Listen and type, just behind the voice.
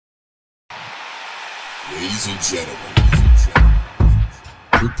Ladies and gentlemen,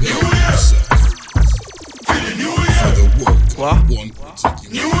 prepare yourself for the work of one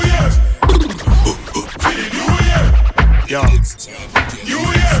particular New Year! New Year! Yo, New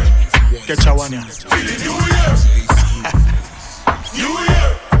Year! get your one, yeah. New Year! New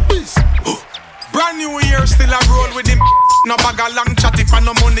Year! Brand new year, still a roll with him. No bag a long chat if I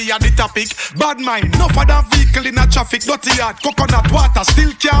no money at the topic. Bad mind, no for that vehicle in a traffic. Dirty yard, coconut water,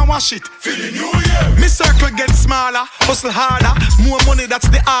 still can't wash it. For the new year! Me circle get smaller, hustle harder. More money, that's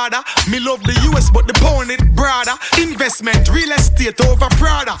the order. Me love the US, but the pound it broader. Investment, real estate over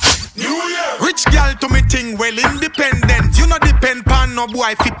Prada. New year! Rich girl to me thing, well independent. You no depend pan no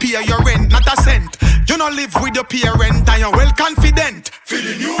boy fi pay your rent, not a cent. You no live with your parent and you're well confident. For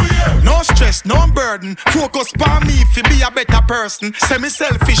the new year! No stress, no burden. Focus on me fi be a better person. Semi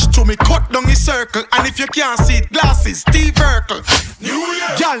selfish to me, cut down the circle. And if you can't see it, glasses, Steve Urkel. New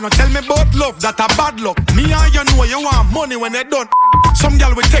year! Girl, no tell me about love, that a bad luck. Me and you know you want money when you done. Some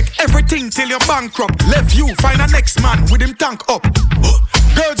girl will take everything till you're bankrupt. Left you, find a next man with him tank up.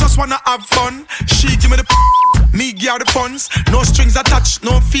 Girl just wanna have fun. She give me the me give her the funds. No strings attached,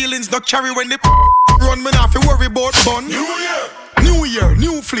 no feelings, no carry when they run. Me not fi worry about bun. New year! New year,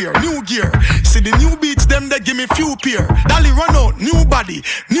 new flair, new gear. See the new beats, them they give me few pair. Dolly run out, new body,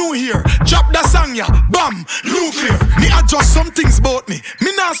 new hair. Drop that song ya, bam, nuclear. Me adjust some things about me.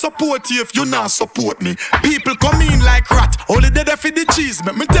 Me not support you if you not support me. People come in like rat, only they for the cheese.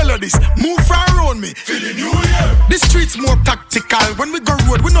 Let me tell you this, move from around me. For the new year! The streets more tactical. When we go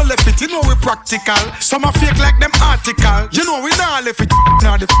road, we no left it, you know we practical. Some are fake like them article. You know we not left it,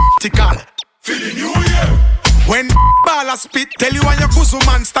 now the practical. For the new year! When baller spit, tell you and your cousin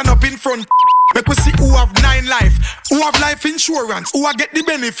man stand up in front. Make we see who have 9 life, who have life insurance, who a get the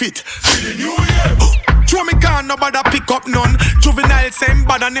benefit. For the new year! Throw me can nobody pick up none. Juvenile same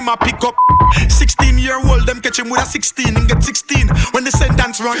bad and him a pick up. 16-year-old them catch him with a 16 and get 16 when the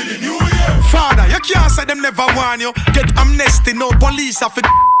sentence run. For the new year! Father, you can't say them never warn you. Get amnesty, no police have it.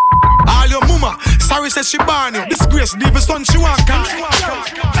 All your mama, sorry says she born you. Disgrace, leave her son she want come.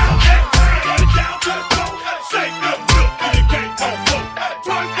 Shake that milk and you can't hold low.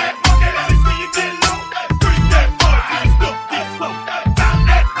 Twerk that monkey, let me see you get low. Bring that boy to the stuff get slow. Bounce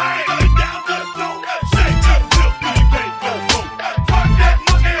that thing, get down to the floor. Shake that milk and you can't hold low. Twerk that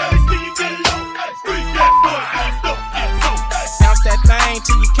monkey, let me see you get low. Bring that boy to the stuff get slow. Bounce that thing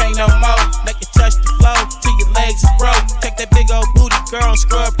till you can't no more. Make it touch the floor till your legs is broke. Take that big old booty, girl, and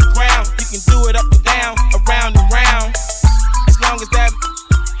scrub the ground. You can do it up and down, around and round. As long as that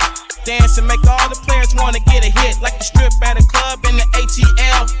dance and make all the players wanna get a hit. Like the strip at a club in the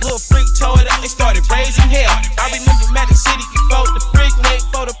ATL. Little freak tore it up, they started raising hell. I remember Magic City before the freak went.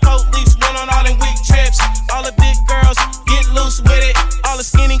 For the police went on all them weak trips. All the big girls get loose with it. All the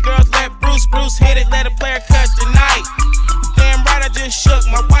skinny girls let Bruce hit it. Let a player cut tonight. Damn right, I just shook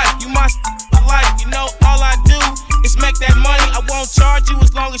my wife. You my life, you know all I do is make that money. I won't charge you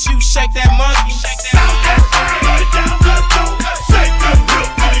as long as you shake that monkey. Shake that monkey. Down to the floor. Shake that milk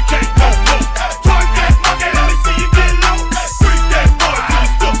and you can't hold low. Twerk that monkey, let me see you get low. Bring that boy to the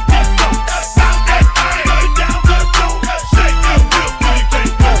stuff get slow. Bounce that thing, get down to the floor. Shake that milk and you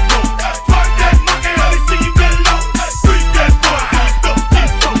can't hold low. Twerk that monkey, let me see you get low. Bring that boy to the stuff get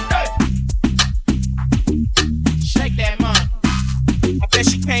slow. Shake that monkey. I bet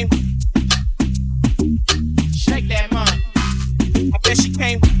she came. Shake that monkey. I bet she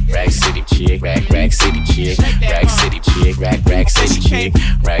came. Rack City chick, rack city chick, rack city chick, rack city chick,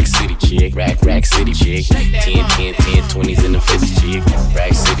 rack city chick, rack city chick, 10, 20s and the 50s chick,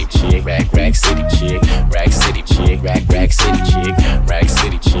 rack city chick, rack city chick, rack city chick, rack city chick, rack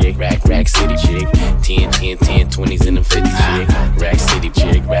city chick, rack city chick, 10, 20s and the 50s chick, rack city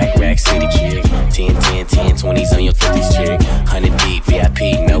chick, rack city chick, 10, 20s on your 50s chick, 100 deep VIP,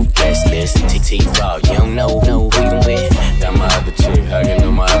 no guest list, TT ball, you don't know who you with, got my other chick, hugging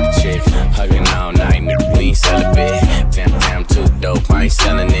on my other chick, hugging all night, nigga, we ain't celibate. Damn, too dope, I ain't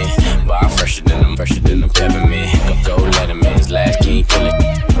selling it. But I'm fresher than them peppermint. Go Letterman's last king, kill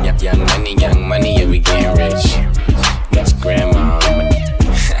it. Young money, yeah, we getting rich. Got your grandma on my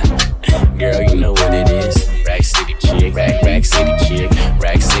girl, you know what it is. Rack City chick, rack city chick,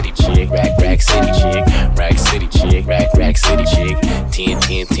 rack city chick, rack city chick, rack city chick, rack city chick, 10,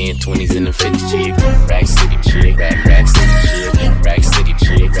 20s and the 50s chick, rack city chick, rack city chick, rack city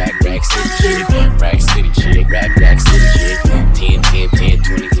chick, rack city chick, rack city chick, rack city chick, 10,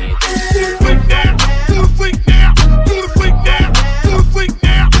 20s and 50s. Do the freak now, do the freak now, do the freak now, do the freak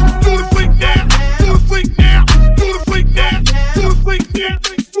now, do the freak now, do the freak now, do the freak now, do the freak now,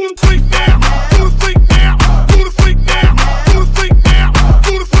 do the freak now, do the freak now, do the freak now, do the freak now,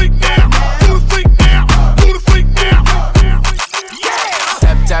 do the freak now, do the freak now, do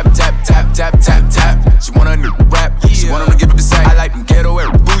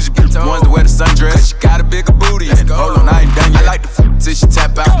till she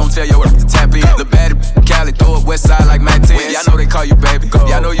tap out. Gon' tell your to tap in. The bad Cali, throw it west side like Matt 10. Yeah, I know they call you baby.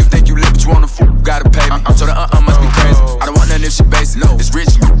 Yeah, I know you think you lit, but you wanna fool, gotta pay me. So the must be crazy. I don't want nothing if she basic. It's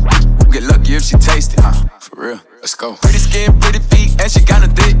rich, get lucky if she taste it. For real, let's go. Pretty skin, pretty feet, and she kinda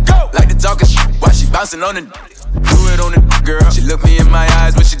thick. Like the talking shit while she bouncing on it. Do it on the girl. She look me in my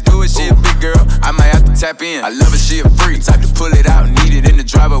eyes when she do it. She a big girl. I might have to tap in. I love it, she a freak. Type to pull it out, need it in the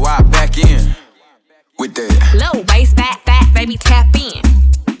driver while I back in. With that low waist, fat, baby, tap in.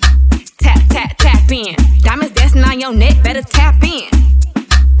 Tap, tap, tap in. Diamonds dancing on your neck, better tap in.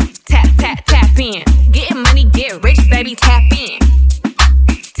 Tap, tap, tap in. Getting money, get rich, baby, tap in.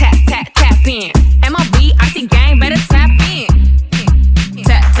 Tap, tap, tap in. MLB, I see gang, better tap in.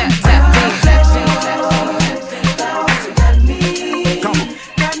 Tap, tap, tap in.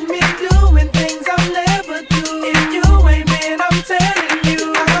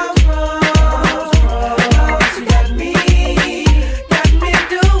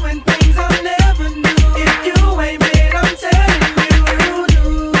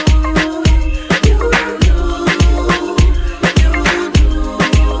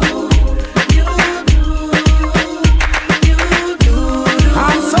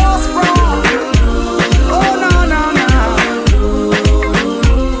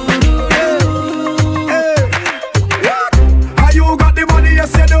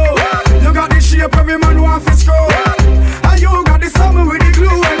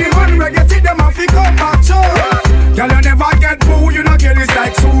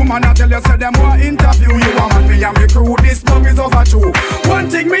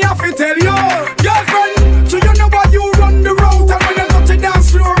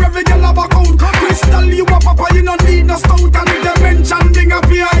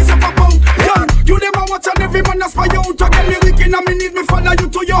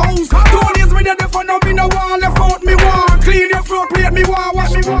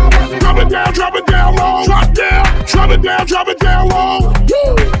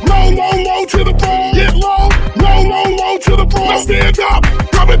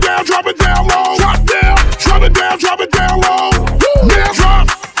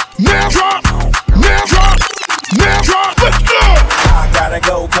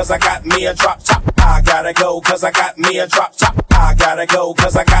 Cause I got me a drop top. I gotta go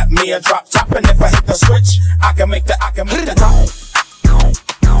cause I got me a drop top. And if I hit the switch, I can make the drop.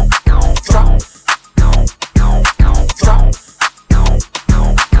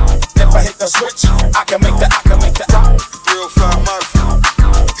 If I hit the switch, I can make the drop. Real fly Murphy.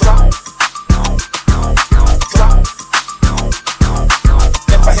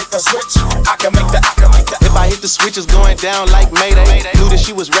 If I hit the switch, I can make the If I hit the switch, it's going down like Mayday. Knew that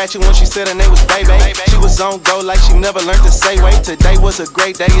she was ratchet when she said her name was Baby. She was on go like she never learned to say wait. Today was a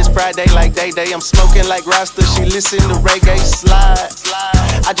great day, it's Friday like Day Day. I'm smoking like Rasta, she listen to reggae slide.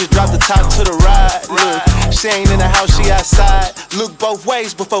 I just dropped the top to the ride. Look, she ain't in the house, she outside. Look both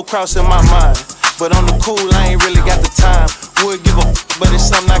ways before crossing my mind. But on the cool, I ain't really got the time. Would give a but it's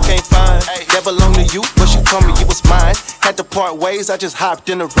something I can't find. That belong to you, but you told me it was mine. Had to part ways, I just hopped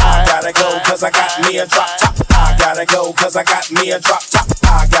in the ride. I gotta go cause I got me a drop top. I gotta go cause I got me a drop top.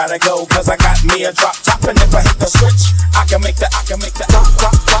 I gotta go cause I got me a drop top. And if I hit the switch, I can make the drop. I can make the drop.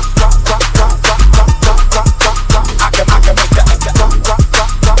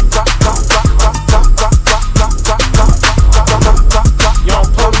 You don't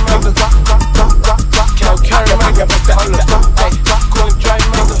put me in the can't carry me. Hey, cool and dry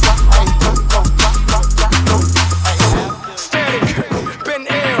nigga. Static, been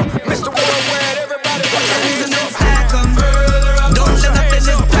ill, Mr. Worldwide, everybody. Don't let nothing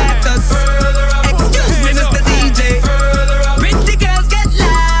distract us. Excuse me, Mr. DJ. Pretty girls get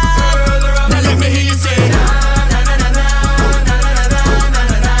loud. Now let me hear you say na na na na na na na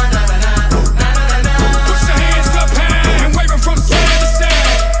na na na. Put your hands up high and wave 'em from side to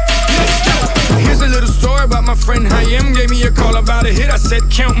side. Let's go. Here's a little story about my friend Hayem. Gave me a call about a hit. I said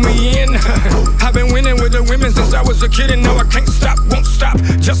count me in. I've been winning with the women since I was a kid, and no, I can't stop, won't stop.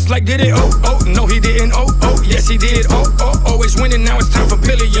 Just like did it, no he didn't, yes he did, always winning, now it's time for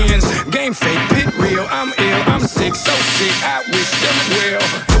billions. Game fake, pit real, I'm ill, I'm sick, so sick, I wish them well.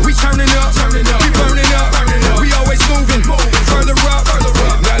 We turning up, we burning up, we always moving, further up,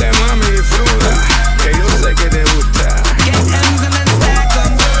 dale mami, fruta, que yo sé que te gusta. Get hands and then stack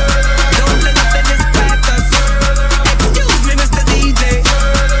 'em, don't let nothing distract us. Excuse me, Mr. DJ.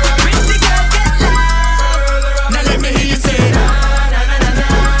 Pretty girls get loud. Now let me hear you say na na na na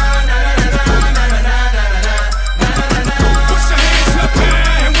na na na na na. Put your hands up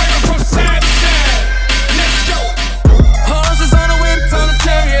high and wave 'em from side to side. Let's go. Horses on a wind on a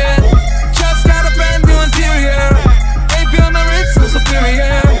chariot. Just got a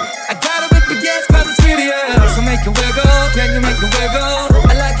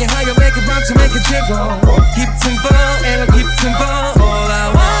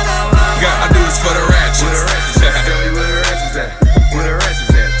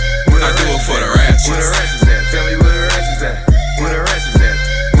ratchets. Where the ratchets at? Tell me where the ratchets at. Where the ratchets at?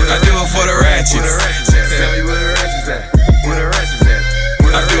 I do it for the ratchets. Where the ratchets at? Tell me where the ratchets at. Where the ratchets at?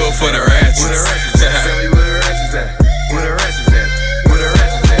 I do it for the ratchets. Where the ratchets at? Tell me where the ratchets at. Where the ratchets at? Where the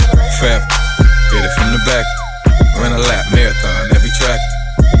ratchets at? Fab, hit it from the back. Run a lap, marathon, every track.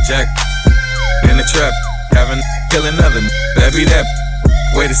 Jack, in the trap. Having kill another, that be that.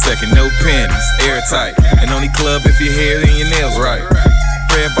 Wait a second, no panties, airtight. And only club if your hair and your nails right.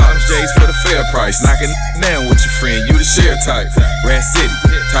 Red bottoms, J's for the fair price. Knocking down with your friend, you the share type. Rat City,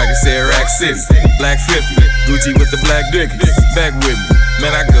 Tiger said Rack City. Black 50, Gucci with the black dickies. Back with me,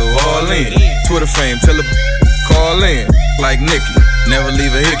 man, I go all in. Twitter fame, tell a call in. Like Nicki, never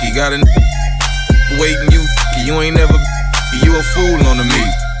leave a hickey. Got a waiting you ain't never, you a fool on the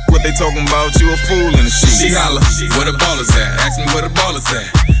meat. What they talking about, you a fool in the sheet. She holla, where the ballers at? Ask me where the ballers at.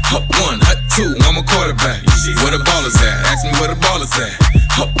 Hut one, hut two, I'm a quarterback. Where the ballers at? Ask me where the ballers at.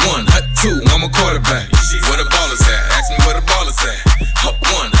 Hut one, hut two, I'm a quarterback. Where the ballers at? Ask me where the ballers at. Hut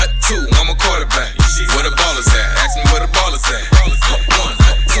one, hut two, I'm a quarterback. Where the ballers at? Ask me where the ballers at. Hut one,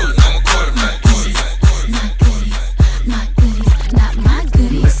 hut two, I'm a quarterback.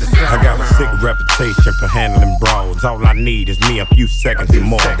 I got a sick reputation for handling brawls. All I need is me a few seconds and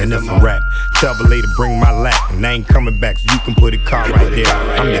more, and it's a rap. Tell the lady bring my lap, and I ain't coming back, so you can put a car right there.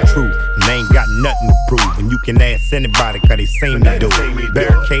 I'm the truth, and they ain't got nothing to prove. And you can ask anybody, cause they seen me do it.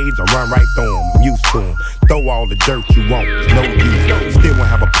 Barricades, I run right through them, I'm used to them. Throw all the dirt you want, it's no use. Still won't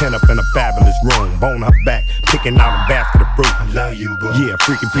have a pen up in a fabulous room. Bone her back, picking out a basket of fruit. I love you, boo. Yeah,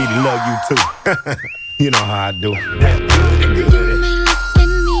 freaking Petey love you too. You know how I do.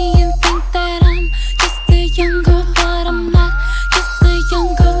 Young girl, but I'm not just a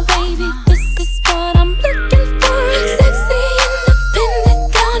young girl, baby. This is what I'm looking for. Sexy,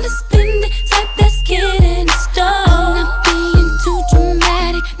 independent, gonna spend it. Type that's getting started. I'm not being too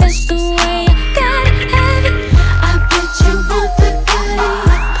dramatic, that's the way I gotta have it. I bet you want the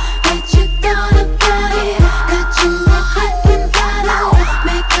goodies, bet you thought about it. Got you all hot and bothered,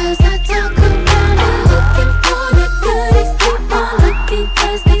 because I talk around it. Looking for the goodies, keep on looking,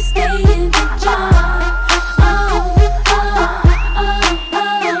 cause they stay in the jar.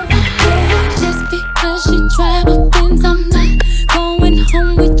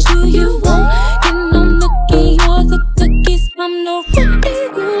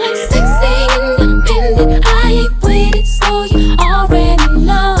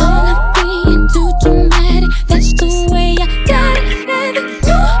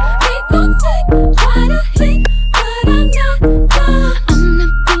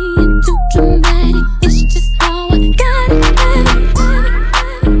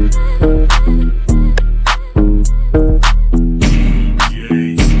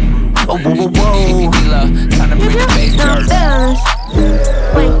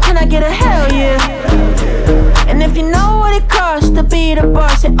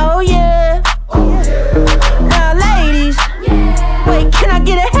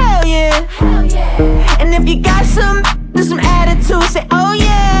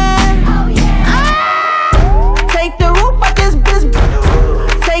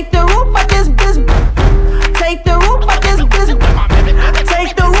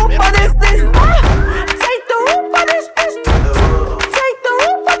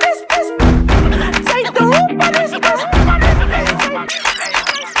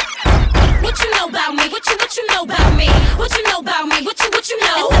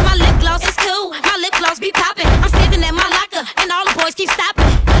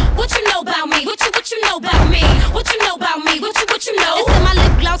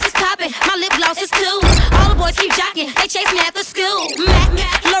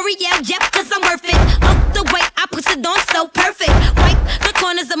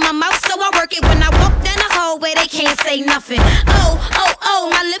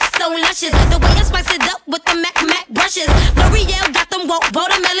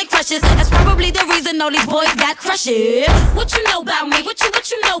 What you know about me? What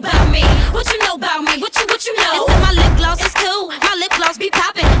you know about me? What you know about me? What you know? They say my lip gloss is cool, my lip gloss be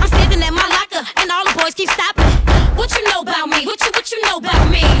popping. I'm standing at my locker, and all the boys keep stopping. What you know about me? What you know about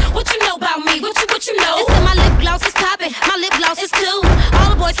me? What you know about me? What you know? They say my lip gloss is popping, my lip gloss is cool. All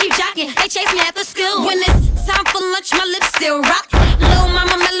the boys keep jocking, they chase me after school. When it's time for lunch, my lips still rock. Little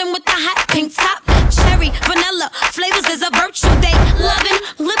mama melon with the hot pink top. Cherry, vanilla, flavors is a virtue. They loving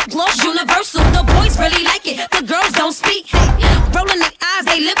lip gloss universal. The boys really like it, the girls don't speak. Hey, rolling their eyes,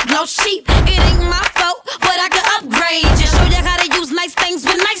 they lip gloss cheap. It ain't my fault, but I can upgrade. Just show you how to use nice things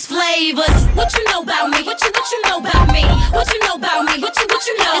with nice flavors. What you know about me? What you know about me? What you know about me? What you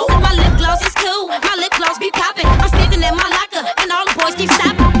know? They say my lip gloss is cool, my lip gloss be popping. I'm standing at my locker, and all the boys keep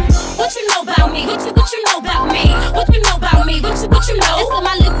stopping. What you know about me? What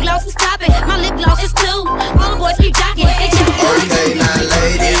boys is stopping. My lip gloss is too. All the boys keep jocking. Okay, now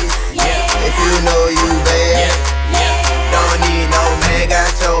ladies, if you know you bad, don't need no man.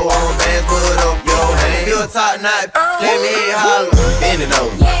 Got your own bands, put up your hand. Feel top knot, let me holler. Bend it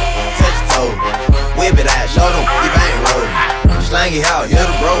over, touch your toe, whip it out, show them you bang roll. Slang it out, hit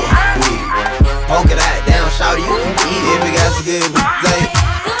a bro. Poke it out, down, shout it, you can eat it. If you got some good play,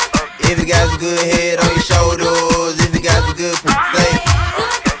 if you got some good head on your shoulders, if you got some good play,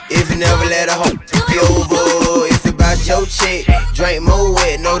 if you never let a hoe be over, if you bout your chick, drink more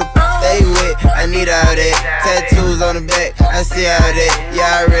wet, know the stay wet. I need all that, tattoos on the back, I see all that.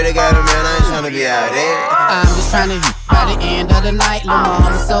 Yeah, I really got a man, I ain't tryna be out there. I'm just tryna hit by the end of the night. Lil'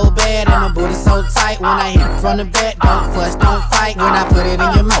 mama so bad and her booty so tight. When I hit from the back, don't fuss, don't fight. When I put it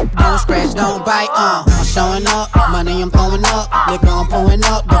in your mouth, don't scratch, don't bite. I'm showing up, money I'm blowing up, liquor I'm pouring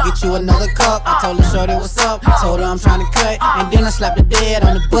up. Go get you another cup. I told her shorty what's up, told her I'm tryna cut, and then I slapped the dead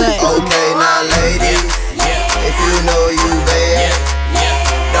on the butt. Okay, now ladies, if you know you bad,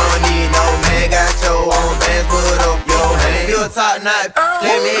 don't need no man. Got your own bands, put up your hand. Feel top knot,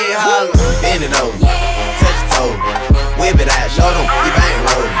 let me holler. Bend it over, touch your toe, whip it out, show them you bang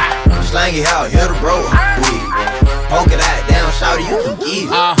roll. Slang it out, hit a bro. Poke it out, down, shout it, you can get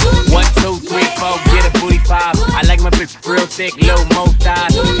it. 1, 2, 3, 4, get a booty 5. I like my bitch real thick, little mo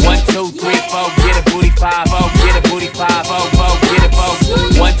thighs. 1, 2, 3, 4, get a booty 5. Oh, get a booty 5. Oh, get it,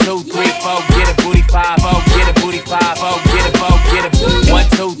 1, 2, 3, 4, get a booty 5. Oh, get a booty 5. Oh, get it, get it. 1,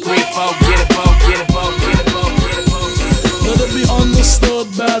 2, 3, 4, get it, get it, get it, get it. Let it be understood,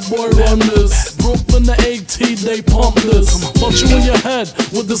 bad boy run this. Brooklyn the AT, they pump this. Punch you in your head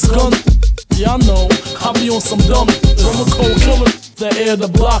with this gun. Yeah, I know, I be on some dumb. From a cold killer that air the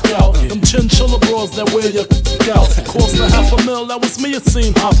block out. Them chinchilla bras that wear your out. Cost a $500,000, that was me, it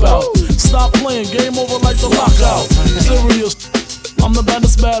seemed hop out. Stop playing, game over like the lockout. Serious, I'm the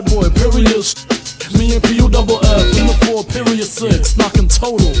baddest bad boy, period. Me and PUFF in the 4 period 6. Knocking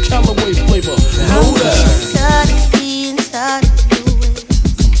total, Callaway flavor. Know that. Tired of being tired of doing.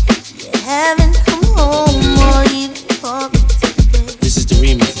 You haven't come home or even for me today. This is the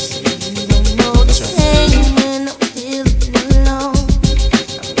remix. You don't know the pain when I'm feeling alone.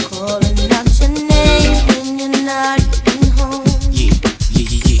 I'm calling out your name when you're not even home.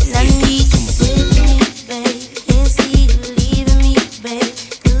 And I need you with me, babe. Can't see you leaving me, babe.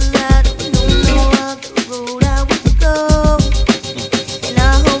 'Cause I don't know no other road I would go. And I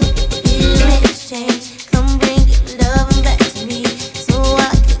hope your feelings change. Come bring your loving back to me, so I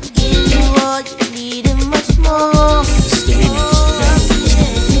can give you all you need and much more. This is the remix.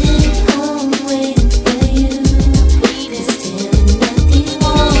 Sitting home waiting for you. Been staring at these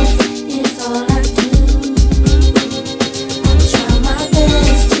walls, it's all I do. I try my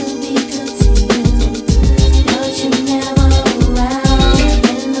best to be good to you, but you're never around when I'm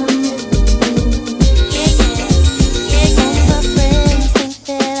in the mood. All my friends think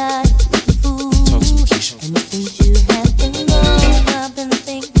that I am a fool. Talk to me, Keisha. And since you have been gone, I've been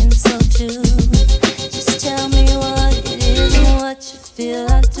thinking so too. Just tell me what it is and what you feel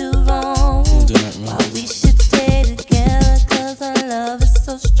I do wrong. Don't do that, Why man. we should stay together, 'cause our love is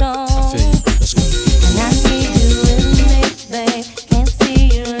so strong. I feel you. Let's go. And I need you with me, babe. Can't see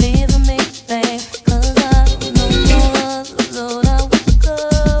you leaving me, babe. 'Cause I don't know no other road I would go.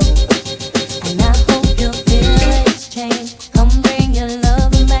 And I hope your feelings change. Come bring your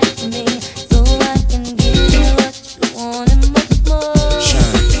loving back to me, so I can give you what you want and much more.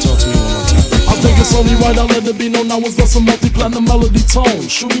 Shine, talk to me one more time. I think it's only right I let it be known I was just a multi-platinum melody tone.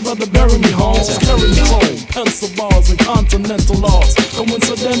 Shoot me brother, bury me home. Carry me chrome, pencil bars and continental laws.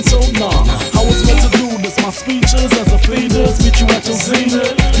 Coincidental? Nah. I was meant to do this. My speeches as a feeder, meet you at your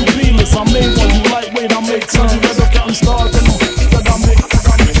zenith. You beeless, I made one. You lightweight, I make tons. You better counting stars and that I make.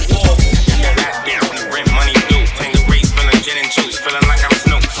 Rent money due, tango race, feeling gin and juice, feeling like I'm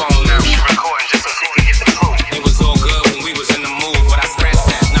Snoop. Phone now, she recording just so she can get the proof. It was all good when we was in the mood, but I scratched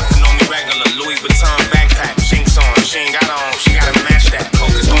that. Nothing on me regular, Louis Vuitton backpack, chinks on, she ain't got on, she gotta match that.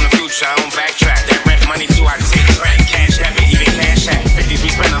 Focus on the future, I don't backtrack. That rent money due, I take track, cash heavy, even cash at. 50s we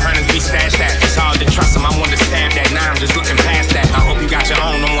spend, 100s we stash that. It's hard to trust him, I want to stab that. Now I'm just looking past that. I hope you got your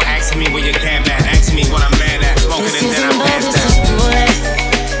own, no more asking me where your cab at. Ask me what I'm mad at, smoking and then I pass that.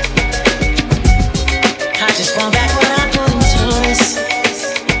 I just want back what I put into this,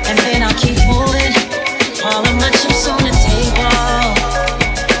 and then I'll keep moving. All of my chips on the table,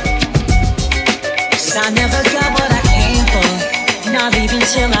 'cause I never got what I came for, not even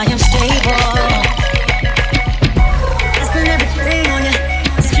till I am stable. I spend everything on you,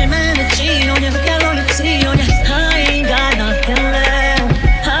 screaming energy on you, got loyalty on you. I ain't got nothing left,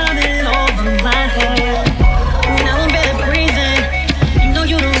 I'm in over my head. Now I'm better breathing, you know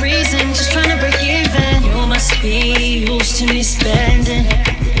you the reason.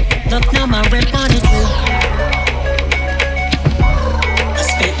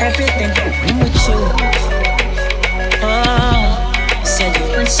 everything going with you. Oh, said you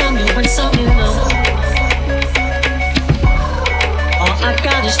win some, you lose. All I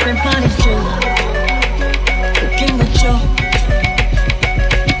got is spend money too. Looking with you.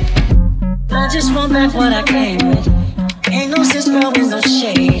 I just want back what I came with. Ain't no sense throwing no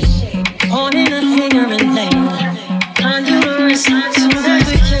shade. Holding a finger in lane. Honduras, so that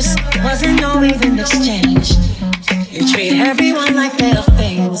we just wasn't no even exchange. You treat everyone like they're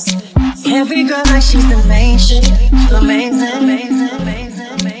things. Every girl like she's the main shit. The main thing.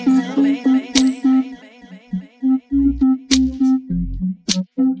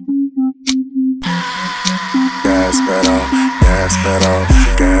 Gas pedal, gas pedal,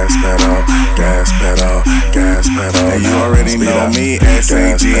 gas pedal, gas pedal, gas pedal. And you already know me,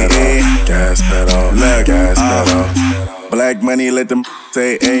 S-A-G-A. Gas pedal, look, gas pedal. Black money, let them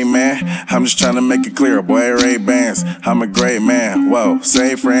say amen. I'm just tryna make it clear, boy, Ray-Bans. I'm a great man, whoa,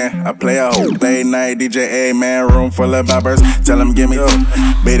 say friend. I play a whole late night DJ, amen. Room full of boppers, tell them give me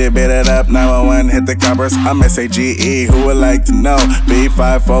beat it up, 911, hit the coppers. I'm S-A-G-E, who would like to know?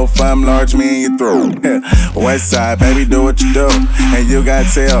 B545, large me in your throat. West side, baby, do what you do. And you got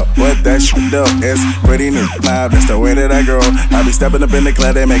tell what that shit do. It's pretty new, loud, that's the way that I grow. I be stepping up in the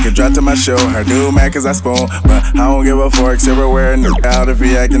club, they make it drop to my show. Her do mad cause I spoon, but I don't give a fork, silverware, new out. If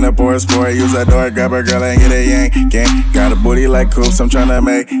he acting a poor sport, use that door, grab her girl and get a yank. Gang, got a booty like coops, I'm tryna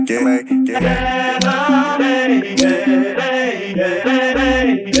make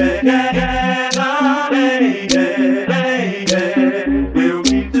We'll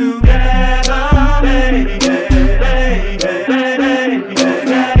be together,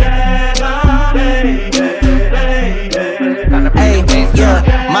 Hey, yeah,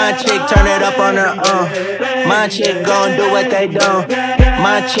 my chick turn it up on her My chick gon' do what they don't.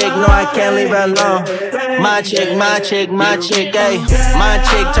 My chick know I can't leave her alone. My chick, ayy. My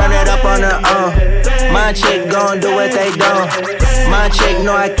chick turn it up on her own. My chick gon' do what they don't. My chick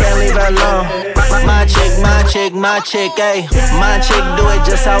know I can't leave her alone. My chick, ayy. My chick do it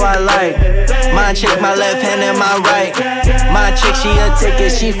just how I like. My chick, my left hand and my right. My chick, she a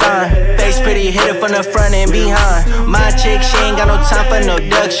ticket, she fine. Face pretty, hit it from the front and behind. My chick, she ain't got no time for no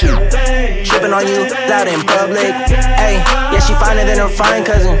duck shoot. Trippin' on you, out in public. Ayy, yeah, she finer than her fine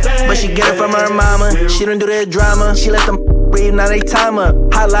cousin, but she get it from her mama. She don't do the drama, she let them breathe, now they time up.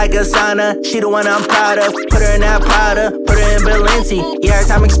 Hot like a sauna, she the one I'm proud of. Put her in that Prada, put her in Balenci. Yeah, her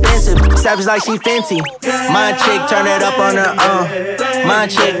time expensive, savage like she fancy. My chick turn it up on her own. My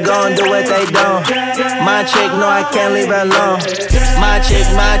chick gon' do what they don't. My chick know I can't leave her alone. My chick,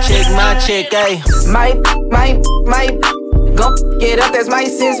 ayy. My, gon' get up, that's my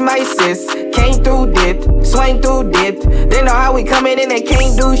sis. Came through dip, swing through dip. They know how we coming in, they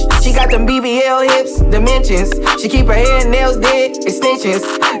can't do shit. She got them BBL hips, dimensions. She keep her hair and nails dead, extensions.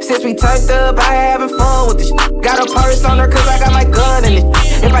 Since we turned up, I having fun with this shit. Got a purse on her cause I got my gun in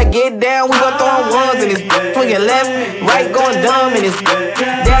this. If I get down, we gon' throw ones in this. Swinging left, right, going dumb in this.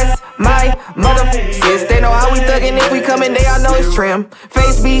 That's my motherfuckers. They know how we thuggin', if we comin', they all know it's trim.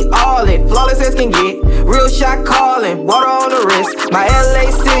 Face be all it, flawless as can get. Real shot callin', water on the wrist. My LA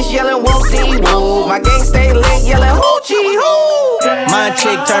sis yellin', whoop-dee-woo. My gang stay lit, yellin', hoochie-hoo. My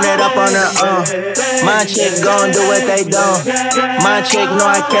chick turn it up on her own. My chick gon' do what they don't. My chick know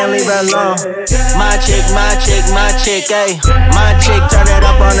I can't leave her alone. My chick, ayy. My chick turn it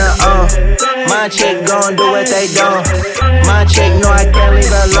up on her own. My chick gon' do what they don't. My chick know I can't leave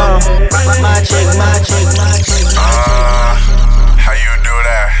her alone. My chick. How you do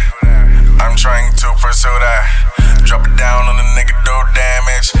that? I'm trying to pursue that. Drop it down on the nigga, do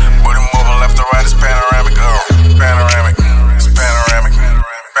damage. Booty moving left to right, it's panoramic. Panoramic. It's panoramic.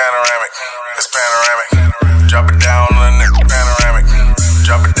 It's panoramic. Drop it down on the nigga, panoramic.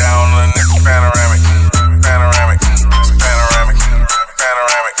 Drop it down on the nigga, panoramic. It's panoramic.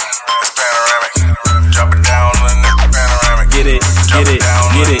 It's panoramic. Drop it down on the nigga, panoramic. Get it.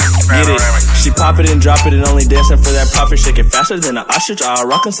 She pop it and drop it and only dancing for that profit. Shake it faster than an ostrich. I'll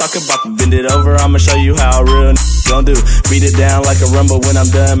rock and sock it, bop it, bend it over. I'ma show you how a real gon' do. Beat it down like a rumble. When I'm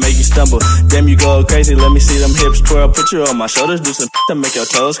done, make you stumble. Damn, you go crazy. Let me see them hips twirl. Put you on my shoulders, do some to make your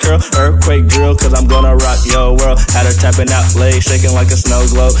toes curl. Earthquake drill, cause I'm gonna rock your world. Had her tapping out, legs shaking like a snow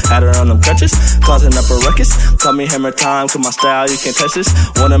globe. Had her on them crutches, causing up a ruckus. Call me Hammer Time, cause my style, you can't touch this.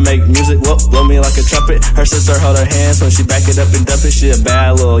 Wanna make music, whoop, blow me like a trumpet. Her sister hold her hands when she back it up and dump it. She a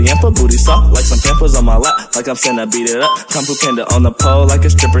bad little yampa, booty soft like some pampers on my lap. Like I'm finna beat it up. Kung Fu Panda on the pole like a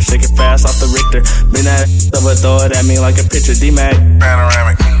stripper. Shake it fast off the Richter. Been that over, throw it at me like a picture. D-Mac.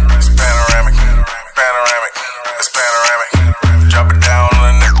 Panoramic. It's panoramic. It's panoramic. Drop it down on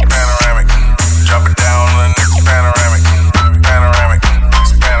the nigga, panoramic. Drop it down on the nigga, panoramic. It's panoramic.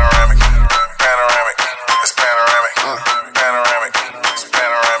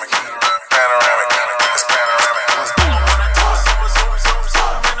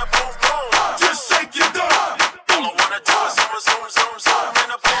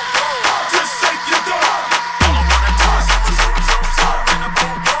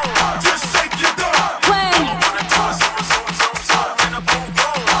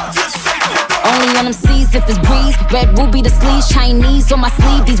 breeze if it's breeze. Red ruby the sleeves, Chinese on my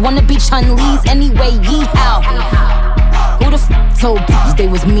sleeve. These wanna be Chun-Lees anyway, yeehaw. Who the f told bitches they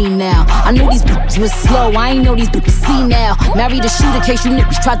was me now? I knew these bitches was slow, I ain't know these bitches see now. Married a shooter case you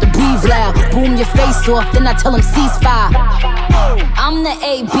niggas tried to breathe loud. Boom your face off, then I tell them ceasefire. I'm the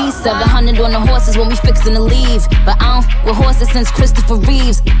AB, 700 on the horses when we fixin' to leave. But I don't f with horses since Christopher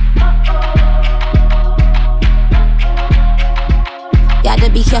Reeves. Gotta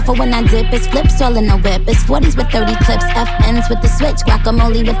be careful when I dip. It's flips all in the whip. It's 40s with 30 clips. FNs with the switch.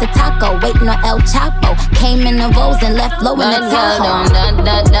 Guacamole with the taco. Waiting on El Chapo. Came in the rolls and left low in the Tahoe. Da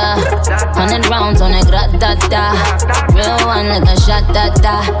da da. 100 rounds on a grat-da-da. Real one like a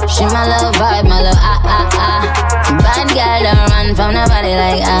shot-da-da. She my little vibe, my little ah-ah-ah. Bad girl don't run from nobody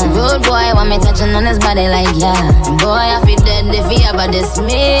like ah. Rude boy want me touching on his body like yeah. Boy I feel dead if he ever diss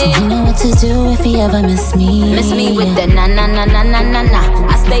me. You know what to do if he ever miss me. Miss me with the na-na-na-na-na-na-na.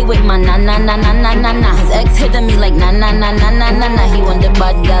 I stay with my na-na-na-na-na-na-na. His ex hitting me like na-na-na-na-na-na-na. He want the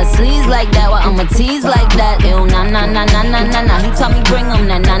bad girl sleaze like that. Well I'ma tease like that. Ew na-na-na-na-na-na-na. He told me bring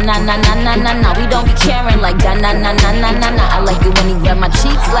him that na-na-na-na-na-na-na. We don't be caring like that na-na-na-na-na-na. I like it when he grab my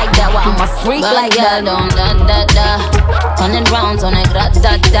cheeks like that. Well I'm a freak like that. Don't da-da-da. 100 rounds on a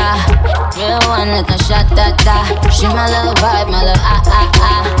grat-da-da. Real one like a shot-da-da. She my little vibe, my little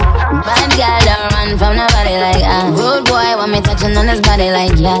ah-ah-ah. Bad girl don't run from nobody like ah. Rude boy want me touching on his body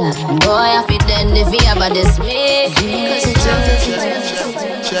like yeah. Boy I feel dead if he ever diss me.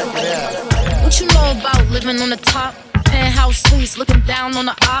 Check it out. What you know about living on the top? Penthouse suites, looking down on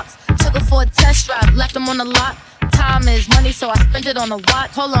the ops. Took her for a test drive, left him on the lot. Time is money, so I spent it on a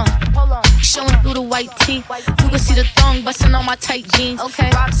watch. Hold on. Showing through the white tee. You can see the thong busting on my tight jeans. Okay.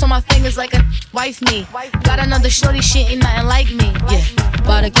 Rocks on my fingers like a wife me. Got another shorty, she ain't nothing like me. Yeah.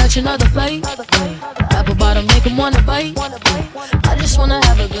 About to catch another fight. Yeah. Apple bottom make him wanna bite. Yeah. I just wanna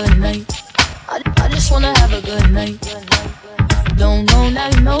have a good night. I just wanna have a good night. If you don't know, now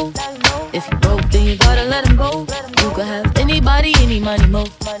you know. If you broke, then you gotta let him go. You could have anybody, any money, mo.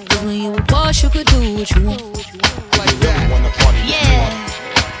 Cause when you a boss, you could do what you want. Yeah,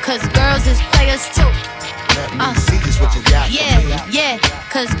 cause girls is players too. Yeah,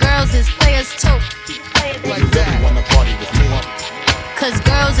 cause girls is players too. Cause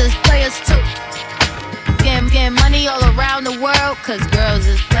girls is players too. Getting money all around the world, cause girls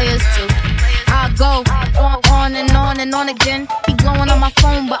is players too. I go on and on and on again. He blowing on my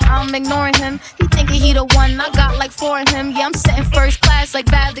phone, but I'm ignoring him. He thinking he the one, I got like 4 of him. Yeah, I'm sitting first class like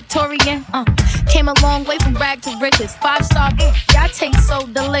bad Victorian. Came a long way from rag to riches. 5-star, yeah, I taste so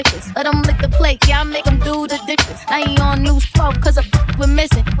delicious. Let him lick the plate, yeah, I make him do the dishes. Now he on news 12, cause we're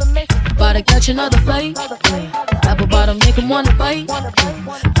missing. About to catch another flight. Apple bottom make him wanna bite.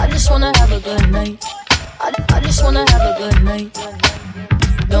 I just wanna have a good night. I just wanna have a good night.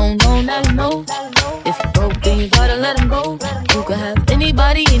 Don't know, now you know. If you broke, then you gotta let him go. You could have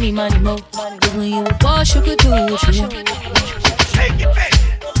anybody, any money, mo. Cause when you a boss, you could do what you want. Shake it back,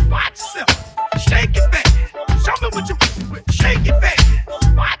 watch yourself. Shake it back, show me what you with. Shake it back,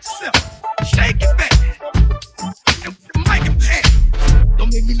 watch yourself. Shake it back. Make it back.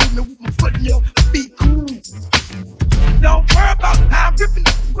 Don't make me leave me with my foot in your feet. Don't worry about how I'm ripping,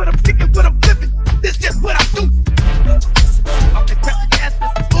 what I'm thinking, what I'm flipping. This just what I do. I'm the pressing gas,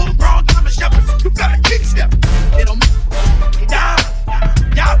 full grown, I'm a shepherd. You gotta keep stepping. It don't me down.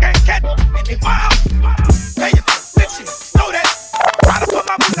 Y'all can't catch me, and they wild. Pay your attention, know that. Right up on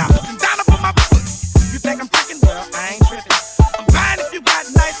my foot, and down up on my foot. You think I'm tricking? Well, I ain't tripping. I'm fine if you got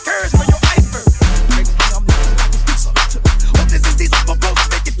nice curves for your iceberg. Nigga, I'm looking like you do something to me. Hope this is decent for both,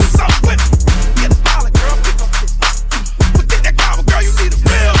 make you do something with me. Get a dollar, girl, pick up this. But get that cover, girl, you need a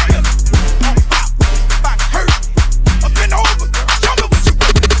real hit. If I hurt you, I've been over, girl. Show me what you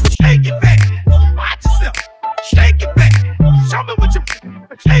with. Shake it back, watch yourself. Shake it back, show me what you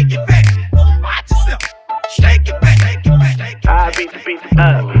with. Shake it back, watch yourself. Shake it back, shake it back, shake it back. I beat the beat up.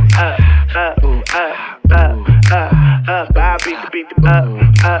 I beat the beat up.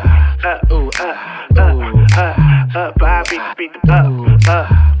 I beat the beat up.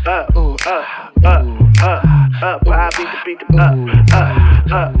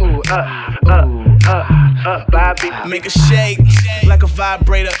 Make a shake like a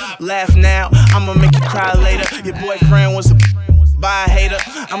vibrator. Laugh now, I'ma make you cry later. Your boyfriend was a by a hater.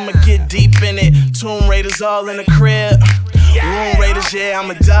 I'ma get deep in it. Tomb Raiders all in the crib. Room Raiders, yeah, I'm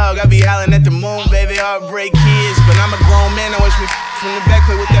a dog. I be howling at the moon, baby. Heartbreak kids, but I'm a grown man. I wish we from the back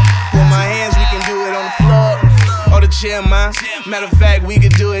play with that. With my hands, we can do it on the floor or the chair, man. Matter of fact, we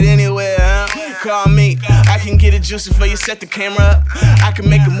could do it anywhere, huh? Call me, I can can get it juicy for you, set the camera up. I can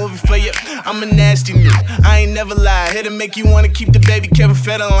make a movie for you. I'm a nasty nigga, I ain't never lied. Here to make you wanna keep the baby Kevin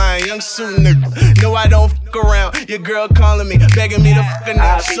Federline. Young Sue nigga, no I don't fuck around. Your girl calling me, begging me to fuck her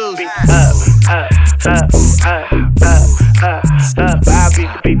now. Susie.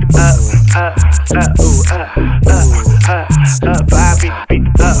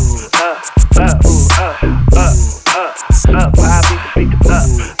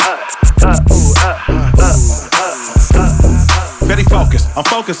 Fetty focus, I'm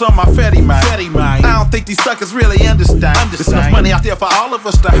focused on my Fetty mind. I don't think these suckers really understand. There's enough money out there for all of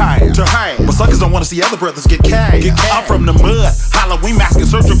us to hire. But suckers don't wanna see other brothers get cash. I'm from the mud, Halloween mask and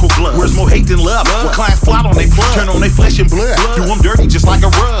surgical gloves. Where's more hate than love? Where clients plot on they plug, turn on they flesh and blood. Do them dirty just like a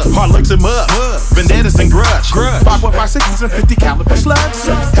rug. Hard looks and mud, vendettas and grudge. 5.56 and 50 caliber slugs.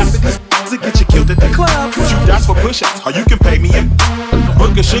 Half of these to get you killed at the club. Shoot dots for push-ups, or you can pay me in.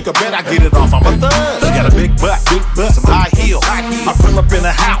 Book a sugar, bet I get it off. I'm a thug. She got a big butt, some high heels. I pull up in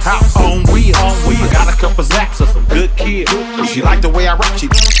the house on wheels. I got a couple zaps of some good kids. She like the way I rap, she.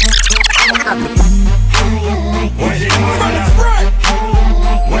 What you doing from the front?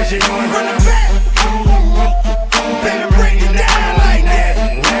 What you doing from the back? Better break it down like that.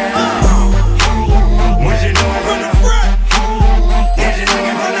 What you doing from the front? What you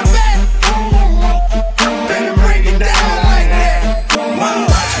doing from the back? Better break it down like that.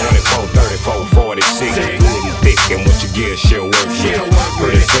 24, 34, 46. Good and thick, and what you get sure work.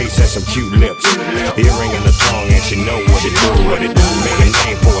 Pretty face and some cute lips. Earring in the tongue, and she know what it do. Make a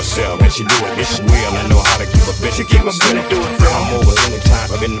name for herself, and she do it this real. I know how to keep a bitch, she keep a bitch. I'm over anytime,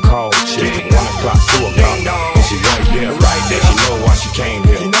 I've been called chick. 1 o'clock, 2 o'clock, and she right there. She know why she came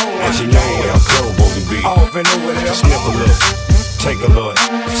here, and she know where her clothes supposed to be. Sniff a little, take a look,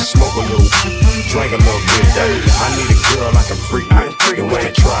 smoke a little, drink a little bit. I need a girl I can freak with, and when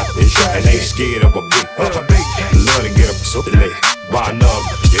I try this, and ain't scared of a big love to get up so late. Buy another,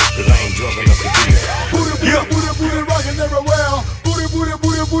 cause I ain't drunk enough to be. Booty rockin' everywhere. Booty rockin'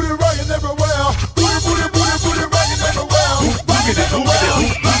 everywhere. Booty rockin' everywhere. Rockin' everywhere.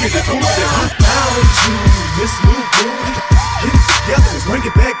 Rockin' everywhere. Found you, Miss New Booty. Get it together and bring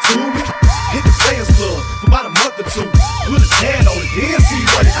it back to me. Hit the Players Club for about a month or two. Put a tan on it, then see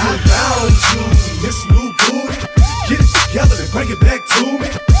what it do. I found you, Miss New Booty. Get it together and bring it back to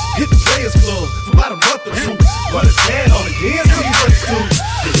me. Hit the Players Club for about a month or two. Put a tan on it, then see what it do.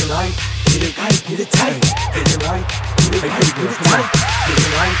 Get it right, get it right, get it tight. Get it right, get it right, get it tight. Get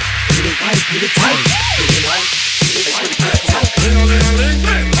it right, get it right, get it tight. Get it right, get it right, get it tight. Ling-a-ling-a-ling,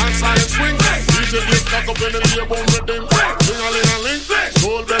 dance and swing. DJ get stuck up in the earbone rhythm. Ling-a-ling-a-ling,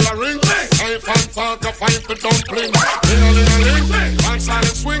 soul bell a ring. Five and talk a five for dumpling. Ling-a-ling-a-ling, dance and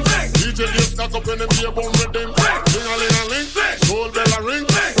swing. DJ get stuck up in the earbone rhythm. Ling-a-ling-a-ling, soul bell a ring.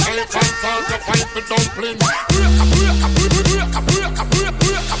 Five and talk a five for dumpling.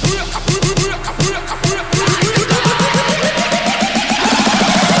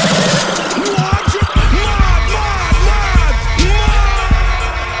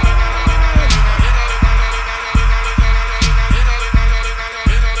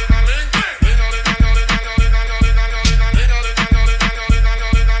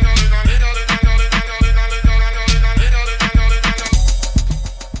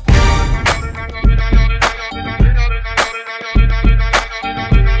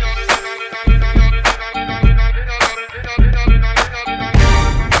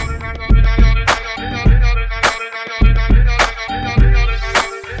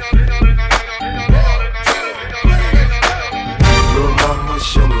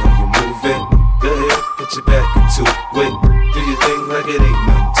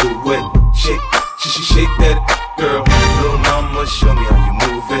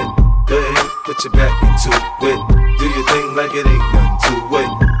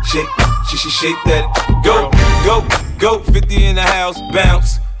 Shake that, go, 50 in the house,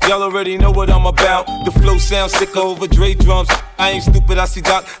 bounce. Y'all already know what I'm about. The flow sounds sicker over Dre drums. I ain't stupid, I see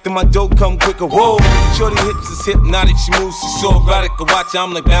Doc, then my dope come quicker. Whoa, shorty hips is hypnotic, she moves, she's so erotic. I watch,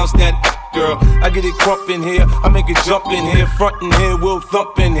 I'm like bounce that girl. I get it crump in here, I make it jump in here, front in here, we'll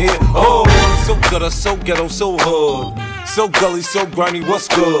thump in here. Oh, I'm so gutter, so ghetto, so hood, so gully, so grimy. What's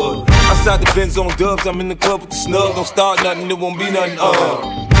good? Outside the Benz on dubs, I'm in the club with the snug. Don't start nothing, there won't be nothing.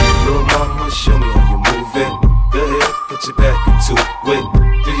 Little mama, show me how you move it. Go ahead, put your back into it.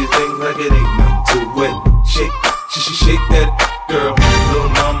 Do your thing like it ain't nothing to it. Shake that, girl. Little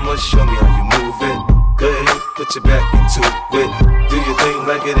mama, show me how you move it. Go ahead, put your back into it. Do your thing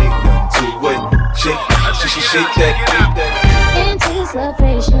like it ain't nothing to it. Shake that.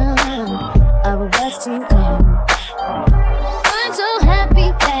 Anticipation of what's to come. I'm so happy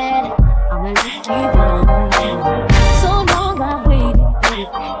that I'm gonna let you run.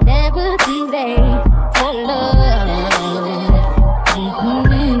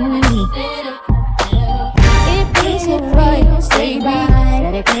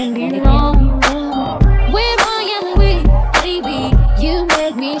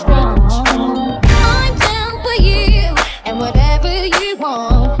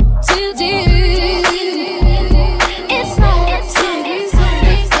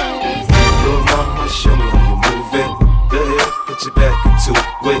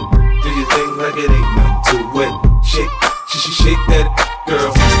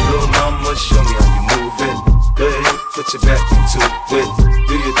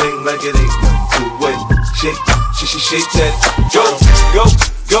 like it ain't nothing to it. Shake that.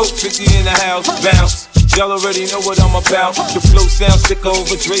 Go, 50 in the house, bounce. Y'all already know what I'm about. The flow sounds sick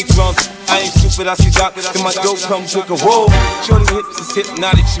over Dre drums. I ain't stupid, I see Doc, then my dope come quicker. Whoa, shorty hips is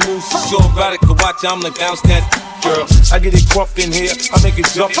hypnotic, she moves so erotic. Watch, I'm like bounce that girl. I get it crump in here, I make it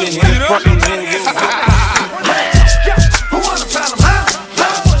jump in here, front in here. Who wanna problem, huh?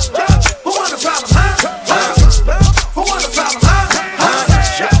 Who wanna problem, huh? Who wanna problem, huh?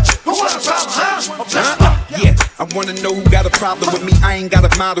 Who wanna problem, huh? Yeah, I wanna know who got a problem with me. I ain't got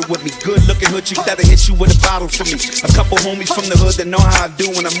a model with me. Good looking hood chick that'll hit you with a bottle for me. A couple homies from the hood that know how I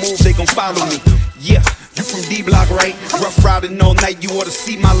do when I move, they gon' follow me. Yeah, you from D-Block, right? Rough riding all night, you oughta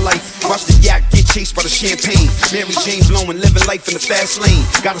see my life. Watch the yak get chased by the champagne. Mary Jane blowing, living life in the fast lane.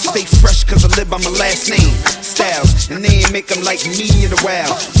 Gotta stay fresh cause I live by my last name. Styles, and they ain't make them like me in the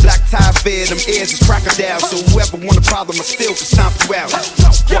wild. Black tie fair, them ears is crocodile. So whoever want a problem, I still can stomp you out.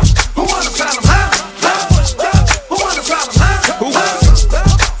 Who want a problem, huh? Who want a problem, huh? Who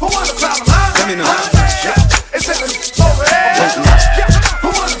want a problem, huh? Let me know. It's in the over there.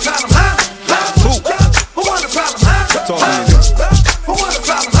 Who want a problem, huh? Who want a problem, huh? Talk to me. Who want a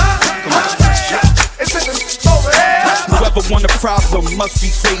problem, huh? It's in the over there. Whoever want a problem must be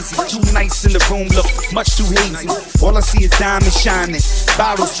crazy. Too nice in the room, look much too hazy. All I see is diamonds shining,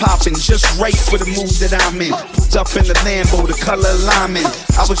 bottles popping, just right for the mood that I'm in. Pulled up in the Lambo, the color alignment.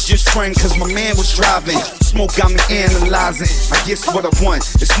 I was just praying cause my man was driving. Smoke got me analyzing. I guess what I want,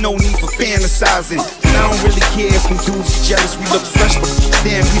 there's no need for fantasizing. And I don't really care if them dudes are jealous. We look fresh, but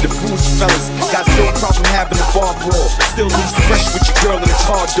damn, we the bruised fellas. Got no problem having a bar brawl. Still leave fresh with your girl in the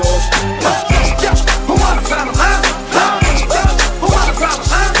car, dog. Who want a problem, huh? Who want a problem,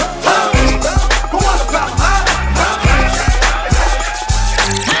 huh? Who want a problem, huh?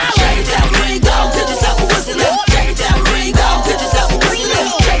 Shake it down, ring on, get yourself a whistling. Shake it down, ring on, get yourself a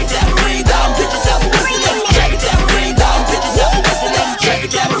whistling. Shake it down, ring on, get yourself a whistling. Shake it down, ring on, get yourself a whistling. Shake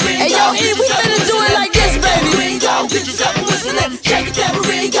it down, ring on. Hey yo, E, we finna do it like this, baby. Ring on, get yourself a whistling. Shake it down,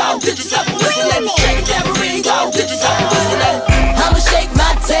 ring on, get yourself a whistling. Shake it down, ring on, get yourself a whistling. I'ma shake my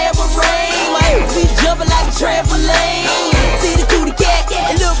tambourine, my hips be jumping like a trampoline. See the cootie cat,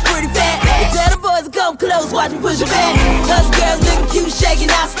 it look pretty fat. And tell the boys to come close, watch me push it back. Us girls looking cute, shaking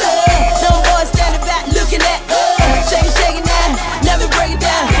our stuff. Some boys standing back looking at us. Shaking now, let me break it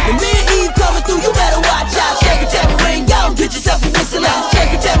down. And me and Eve coming through, you better watch out. Shake a tambourine, go, get yourself a whistle up.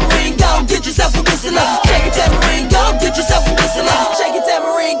 Shake a tambourine, go, get yourself a whistle up. Shake a tambourine, go, get yourself a whistle up. Shake a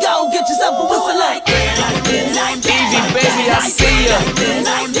tambourine, go, get yourself a whistle up. Easy, baby, I see ya.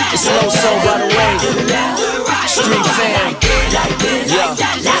 It's no soul right away. Street fam. Yeah.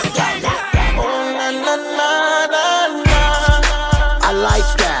 I like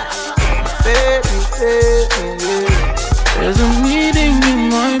that. Baby. There's a meeting in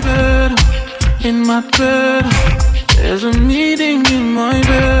my bed, in my bed. There's a meeting in my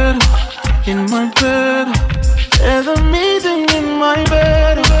bed, in my bed. There's a meeting in my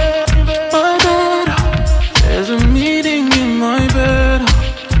bed, my bed. There's a meeting in my bed,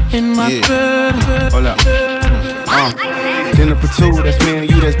 in my bed. Hold up. Dinner for two, that's me and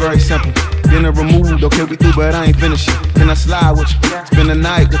you, that's very simple. Dinner removed, okay, we through, but I ain't finished yet. Can I slide with you? Spend the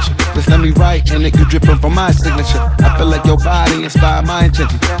night with you. Just let me write, and it can drippin' from my signature. I feel like your body inspired my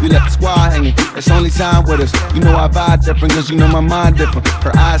intention. We left the squad hanging, it's only time with us. You know I vibe different, cause you know my mind different.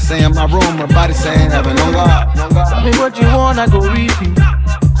 Her eyes saying my room, her body saying heaven, on God. Tell me what you want, I go repeat.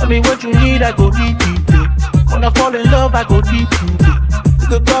 Tell me what you need, I go repeat. When I fall in love, I go deep. You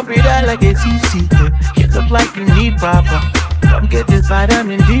could copy that like it's easy. You look like you need proper. Come get this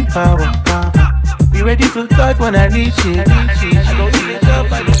vitamin D power. Be ready to touch when I reach it. I go eat it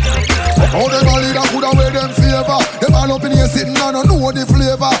up, I go How them all leader coulda wear them favor. Them all up in here sitting and don't know the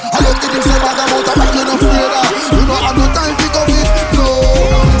flavor. I love to them say bag about a bag you no afraid of. You know have no time to come it, no.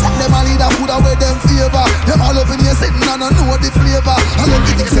 Them all leader coulda wear them favor. Them all up in here sitting and don't know the flavor. I love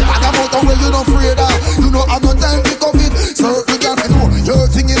to them say bag about a way you no afraid of. You know have no time to come it. So you can know your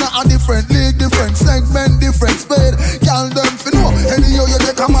thing in a different league, different segment, different speed. Girl them fi know anyhow you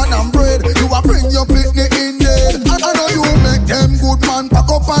take a man and bread. You a bring your picnic in there. And I know you make them good man pack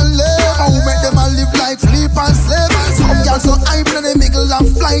up and leave. How make them a live like sleep and slave. Some girls so hype and they make love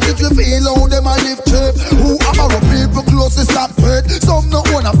flight. If you feel how them a live cheap. Who are our people close to stop it. Some no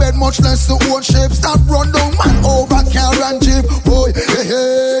own a bed much less to own shape. Stop run down man over car and jeep. Boy, hey,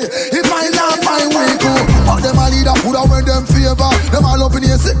 hey. If I laugh I will go. How them a leader put away them favor. Them all up in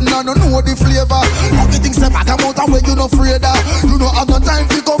here sitting and don't know the flavor. How you think say back about a way you no afraid of. You know have no time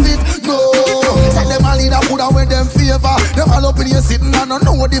to come it. No. Say them a leader put away them favor. Them all up in here sitting and don't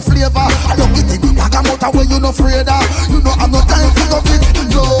know the flavor. I don't get it. Back about a way you no afraid of. You know have no time to come it.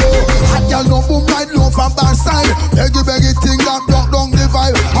 No.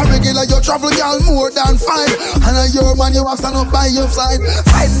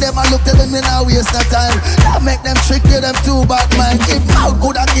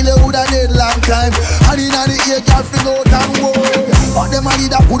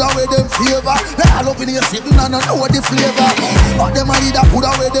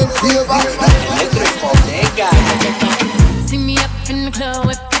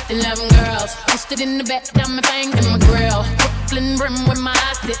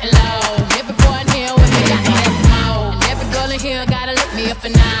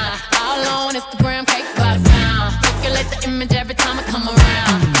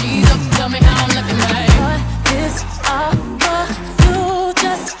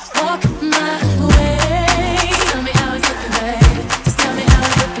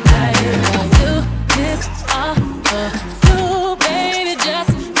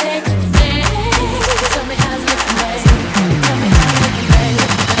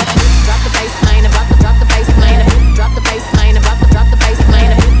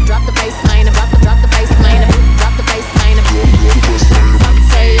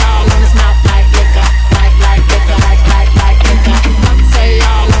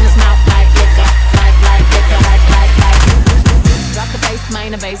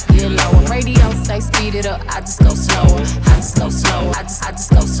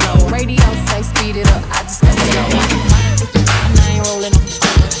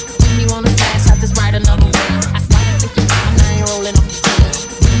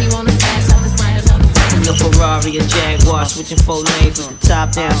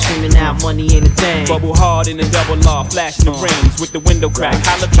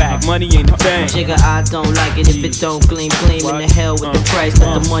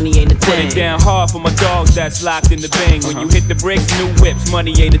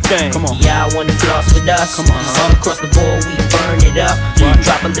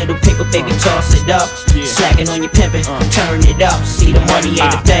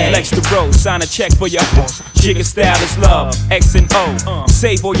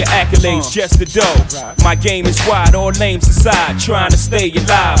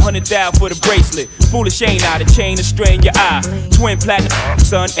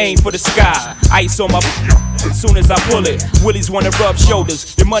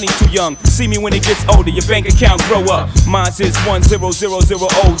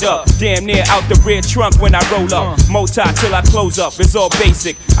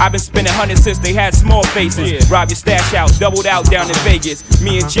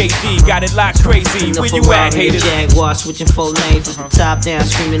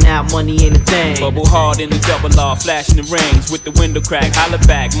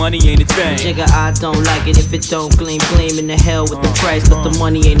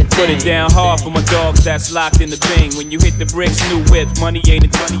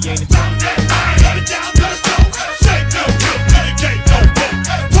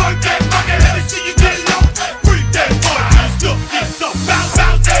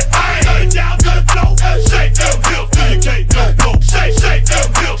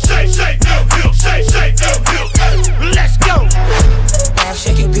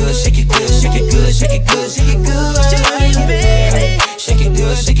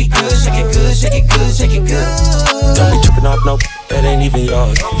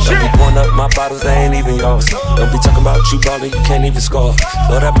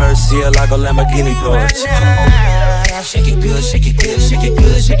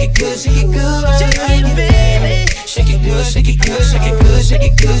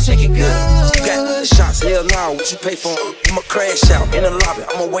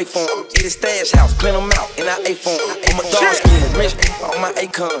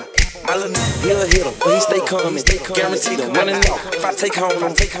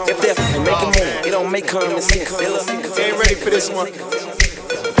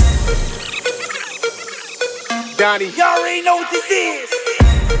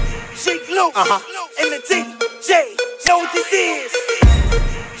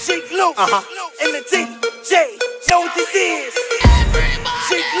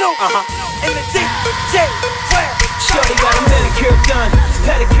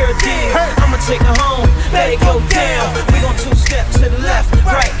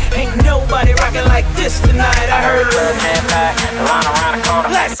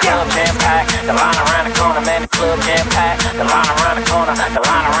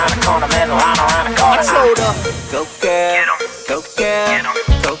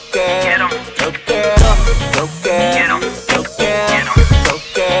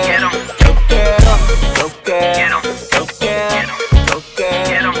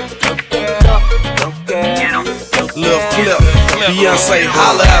 Beyonce,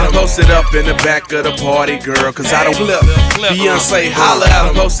 holla at him. Post it up in the back of the party, girl, cause I don't flip. Beyonce, holla at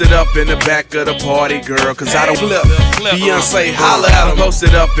him. Post it up in the back of the party, girl, cause I don't flip. Beyonce, holla at him. Post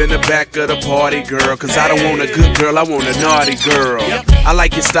it up in the back of the party, girl, cause I don't want a good girl, I want a naughty girl. I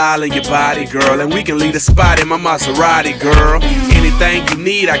like your style and your body, girl, and we can leave the spot in my Maserati, girl. Anything you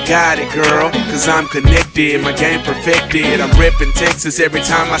need, I got it, girl, cause I'm connected, my game perfected. I'm reppin' Texas every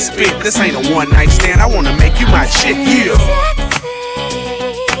time I spit. This ain't a one night stand, I wanna make you my chick, yeah.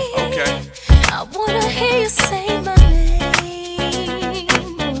 Okay. I wanna hear you say my name,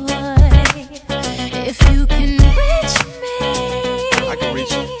 boy. If you can reach me, I can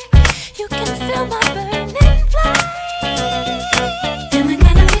reach you. You can feel my burning flame. You're the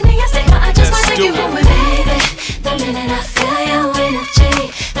kind of feeling I stay, I just wanna take you home with me, baby. The minute I feel your energy,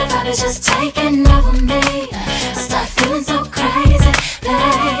 the vibe is just taking over me. I start feeling so crazy,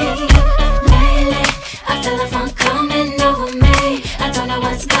 babe. Lately, I feel the funk coming over me. I don't know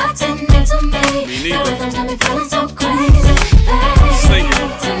what's gotten into me. The rhythm's got me feeling so crazy, babe.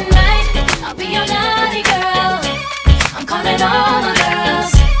 Tonight, I'll be your naughty girl. I'm calling all my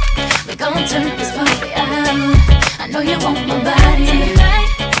girls. We gon' turn this party out. I know you want my body. Tonight,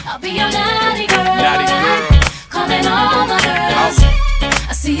 I'll be your naughty girl. Naughty girl. Calling all my girls.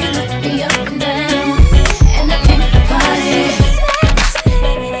 I see you look me up and down, and I think about it.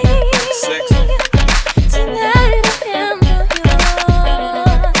 Sexy. Tonight I feel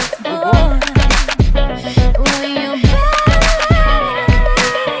when your body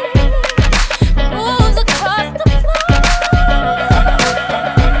moves across the floor.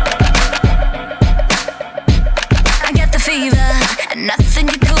 I get the fever, and nothing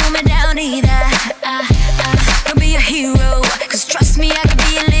can cool me down either. Don't be a hero, cause trust me, I could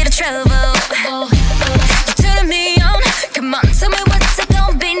be a little trouble. You're turning me on, come on, tell me what's it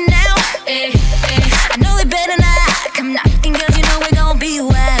gonna be now. I know it better not come knocking, cause you know we're gonna be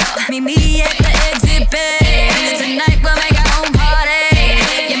wild. Meet me at the exit, babe. Tonight we'll make our own party.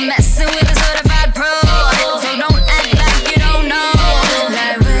 You're messing with a certified pro, so don't act like you don't know.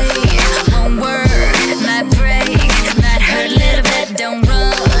 Like wait, won't work, might break, might hurt a little bit, don't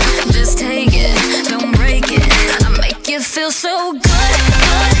run. Just take it, don't break it. I make you feel so good,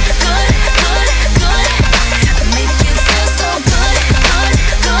 good, good, good, good. I make you feel so good, good,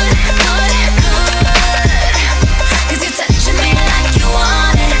 good, good, good. Cause you're touching me like you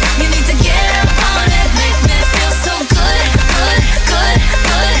want it. You need to get up on it. Make me feel so good, good, good,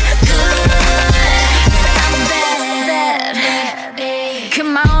 good, good. I'm bad.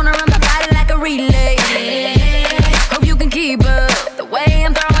 Come on around my body like a relay. Hope you can keep up. The way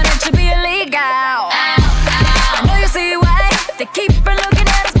I'm throwing it should be illegal. I know you see why they keep on looking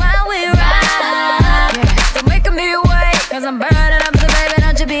at us while we ride. They're making me wait, cause I'm burning up, so baby,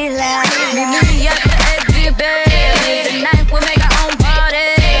 don't you be loud. Meet me at the exit, babe. Tonight we'll make our own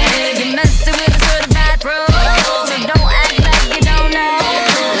party. You're messing with a certified pro, so don't act like you don't know.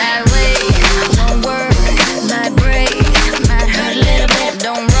 Like wait, won't work, might break, might hurt a little bit,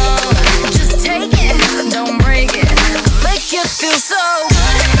 don't run. Just take it, don't break it. Make you feel so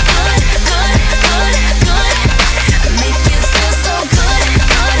good, good, good, good, good. Make you feel so good,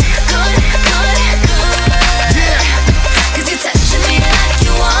 good, good, good, good. Cause you're touching me like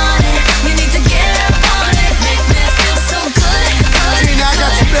you want it. You need to get up on it. Make me feel so good, good, Tina, I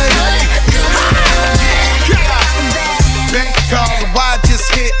got you, baby. Bank call, the wire just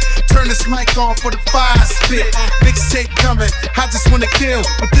hit. Turn this mic on for the fire spit. Mixtape coming, I just wanna kill.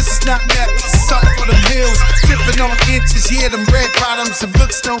 But this is not that, this is something for the hills. Tipping on inches, yeah, them red bottoms. If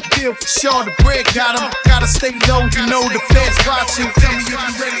looks don't kill, for sure the bread got 'em. Gotta stay low, you know the feds watching. Tell me if you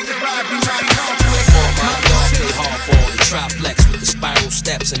ready to ride, be right home. Hardball, the triplex with the spiral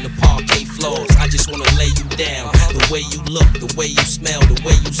steps and the parquet floors. I just wanna lay you down. The way you look, the way you smell, the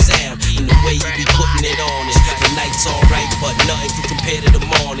way you sound, and the way you be putting it on. And the night's alright, but nothing can compare to the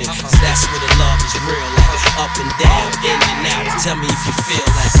morning. So that's where the love is real at. Up and down, in and out. Tell me if you feel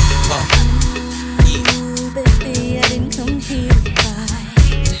that. Ooh, baby, I didn't come here to fight.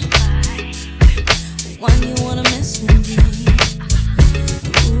 Why you wanna mess with me?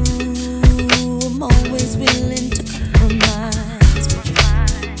 Ooh, I'm always willing to compromise,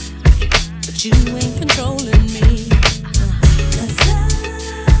 but you ain't controlling me. 'Cause I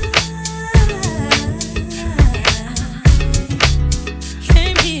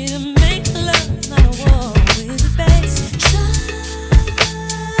came here to make love, not a war with the bass. Try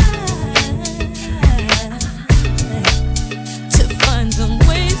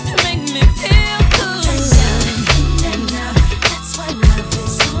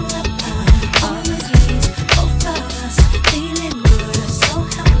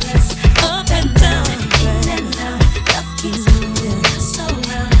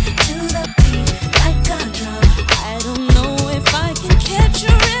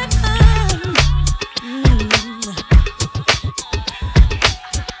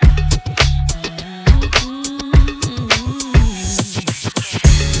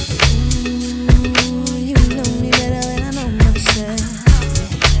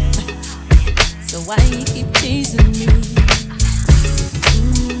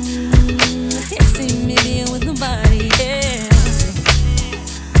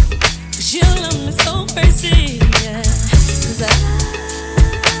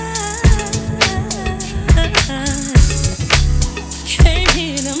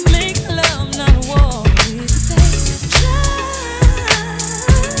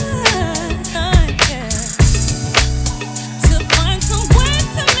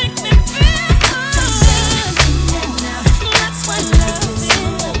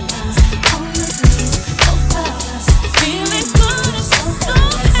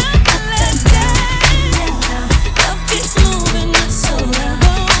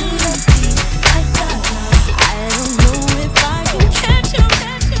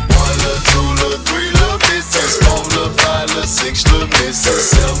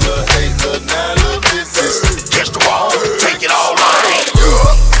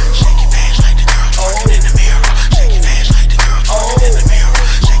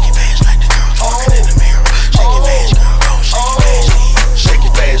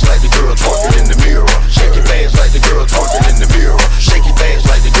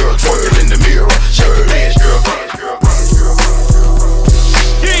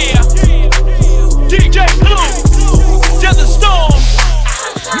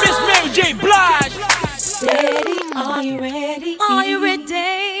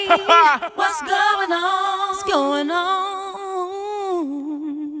What's going on? What's going on?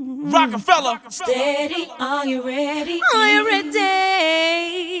 Rockefeller. Steady, are you ready? Are you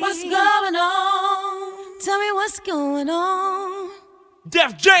ready? What's going on? Tell me what's going on.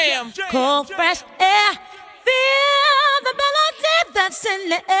 Def Jam. Cold, fresh air. Feel the melody that's in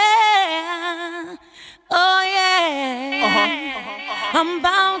the air. Oh yeah. I'm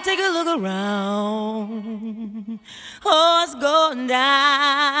bound to take a look around. Oh, it's going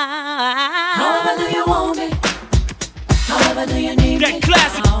down. However do you want me? However do you need me? That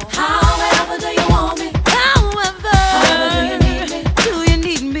classic. However do you want me? However do you need me? Do you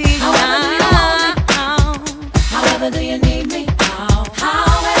need me? However do you want me? However do you need me?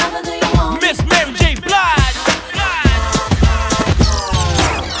 However do you want me? Miss Mary J. Blige.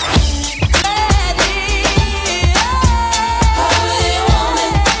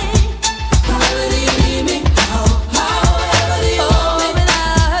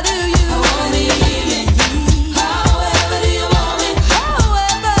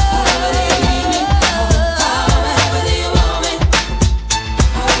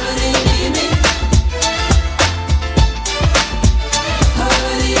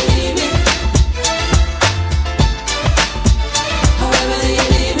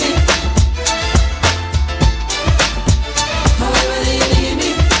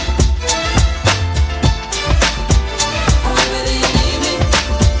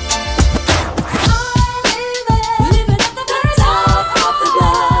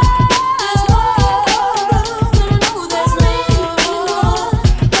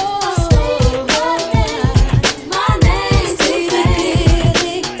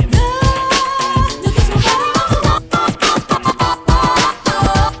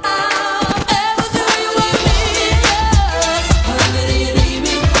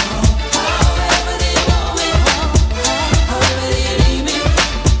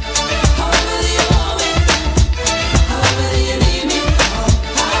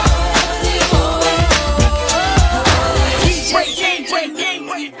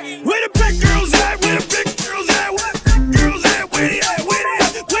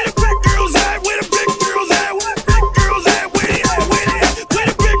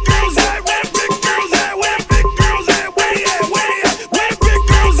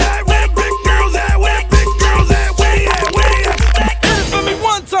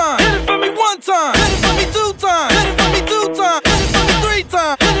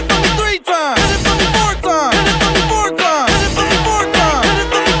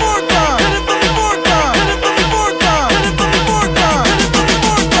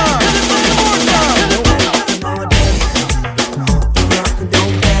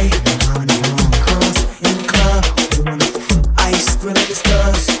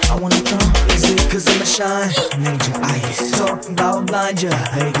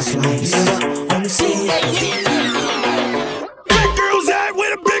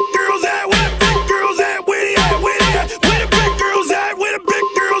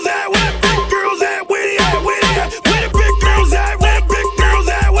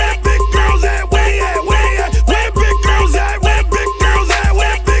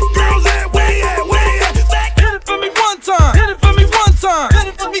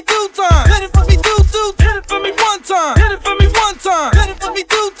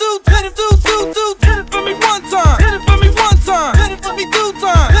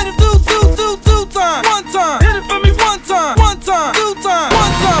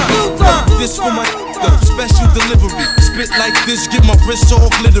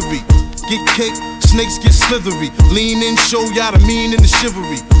 Lean in, show y'all the mean and the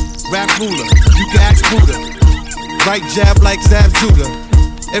chivalry. Rap ruler, you can ask Buddha. Right jab like Zab Judah.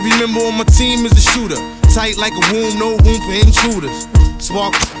 Every member on my team is a shooter. Tight like a womb, no room for intruders.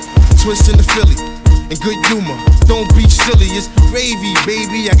 Spark, twist in the Philly, and good humor. Don't be silly, it's gravy,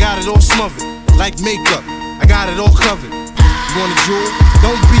 baby. I got it all smothered. Like makeup, I got it all covered. You want a jewel?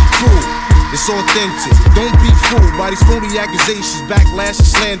 Don't be cruel. It's authentic. Don't be fooled by these phony accusations, backlash and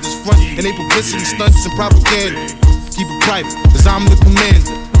slanders, front and they publicity stunts and propaganda. Keep it private, cause I'm the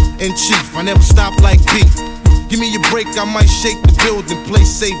commander in chief. I never stop like beef. Give me a break, I might shake the building. Play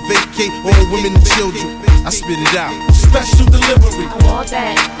safe, vacate all women and children. I spit it out. Special delivery. I want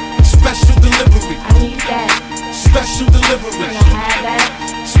that. Special delivery. I need that. Special delivery. Can I have that?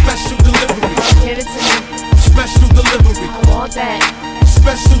 Special delivery. Give it to me. Special delivery. I want that.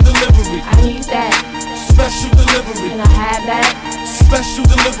 Special delivery. I need that. Special delivery. Can I have that? Special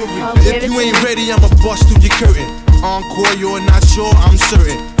delivery. If you ain't ready, I'ma bust through your curtain. Encore, you're not sure, I'm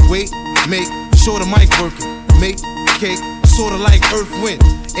certain. Wait, make sure the mic working. Make cake, sorta like earth, wind,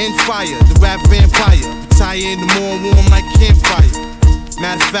 and fire. The rap vampire. Retire in the morning warm like campfire.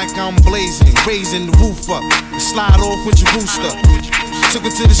 Matter of fact, I'm blazing, raising the roof up. Slide off with your rooster. Took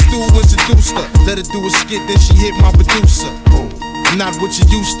her to the stool, introduced her. Let her do a skit, then she hit my producer. I'm not what you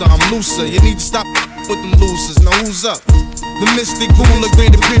used to, I'm looser. You need to stop with them losers. Now who's up? The mystic ruler,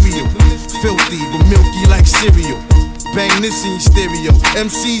 great imperial. Filthy, but milky like cereal. Bang this in your stereo.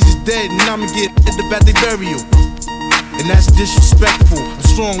 MCs is dead, and I'ma get at the bat they burial. And that's disrespectful. I'm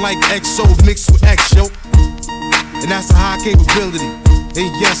strong like XO mixed with X, yo. And that's a high capability. And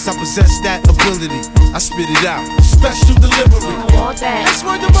yes, I possess that ability. I spit it out. Special delivery. I want that. That's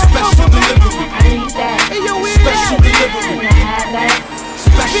where the special delivery. I need that. Hey, yo, special delivery. Can I have that?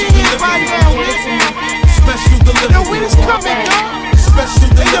 Special delivery. Special delivery. Yo, when it's coming, dog.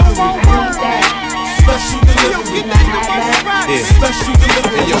 Special delivery. Special delivery. Yeah. Special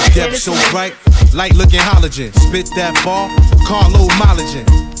delivery. Yo, depth so bright, light looking halogen. Spit that ball, carload mileage.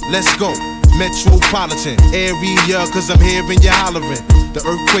 Let's go. Metropolitan area, cause I'm hearing you hollering. The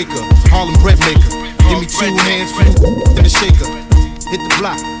earthquaker, Harlem bread maker. Give me 2 hands for the and a shaker. Hit the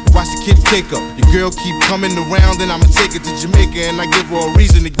block, watch the kid cake up. Your girl keep coming around and I'ma take her to Jamaica. And I give her a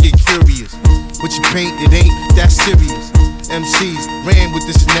reason to get curious. What you paint, it ain't that serious. MCs ran with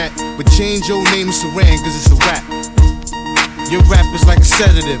this and that, but change your name to Saran cause it's a rap. Your rap is like a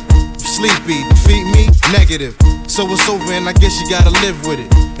sedative. Sleepy, defeat me, negative. So it's over and I guess you gotta live with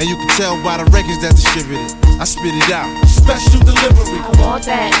it. And you can tell by the records that distributed. I spit it out. Special delivery. I want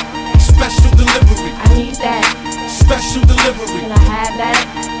that. Special delivery. I need that. Special delivery. Can I have that?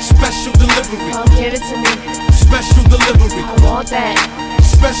 Special delivery. Oh, give it to me. Special delivery. I want that.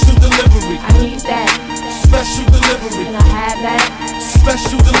 Special delivery. I need that. Special delivery. Can I have that?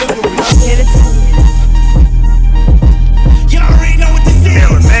 Special delivery. Oh, give it to me. Y'all already know what this is.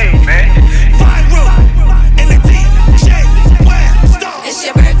 Man. Viral in the DJ Star. It's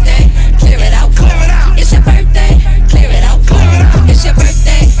your birthday, clear it out. Clear it out. It's your birthday, clear it out. Clear it out. It's your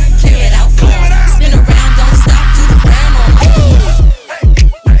birthday, clear it out. Clear it out. Spin around, don't stop to the ground on me.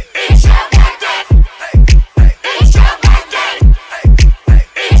 It's your birthday. It's your birthday.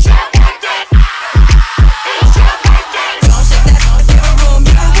 It's your birthday. It's your birthday. Don't shake that, don't give a room,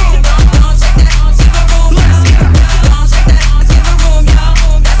 yo. Don't shake that, don't give a room, yo. Don't shake that, don't give a room, yo.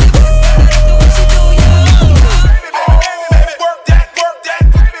 That's the best part, do what you do, yo. Work that, work that.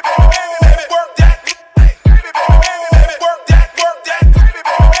 Work that. Work that, work that.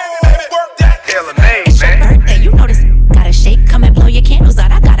 Work that. Taylor made, It's your man. birthday, you know this got a shake. Come and blow your candles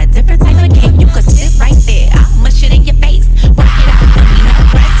out. I got a different type of cake. You could sit right there. I'll mush it in your face. Work it out for me, no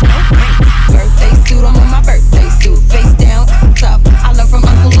rest, no breaks. Birthday suit, I'm on my birthday suit. Face down, tough. I learned from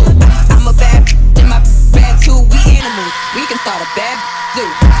Uncle Luke. I'm a bad in my bad too. We animals. We can start a bad zoo.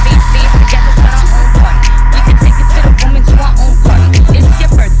 Beats together, start our own party. We can take it to the room and do our own party. It's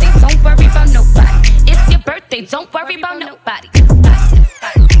your birthday, don't worry about nobody. It's your birthday, don't worry about nobody.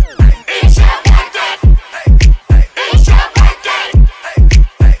 It's your birthday. It's your birthday.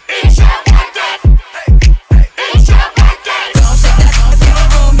 It's your birthday. It's your birthday. Don't shake that, don't give a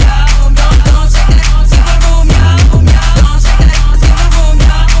room, yo. Don't shake that, don't give a room, yo. Don't shake that, don't give a room,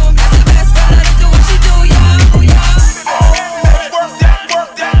 yo. That's the best part, let her do what she do, yo. Work that,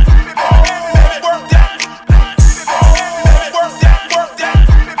 work that. Work that. Work that, work that.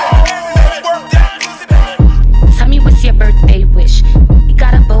 Work that. Tell me what's your birthday wish? You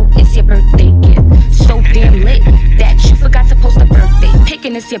got a boat, it's your birthday gift. So damn lit that you forgot to post a birthday pic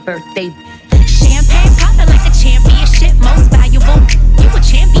and it's your birthday. Champagne poppin' like a championship, most valuable. You a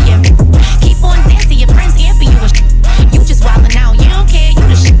champion. Keep on dancing, your friends amping you. You just wildin' out, you don't care, you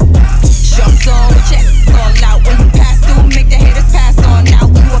the shit. Shots on, check all out. When you pass through, make the haters pass on out.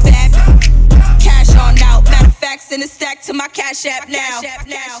 You a bad cash on out. Matter of fact, send a stack to my cash app now.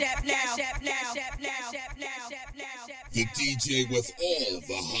 The DJ with all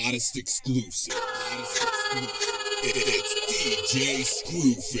the hottest exclusive. It's DJ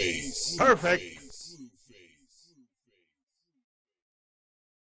Screwface. Perfect.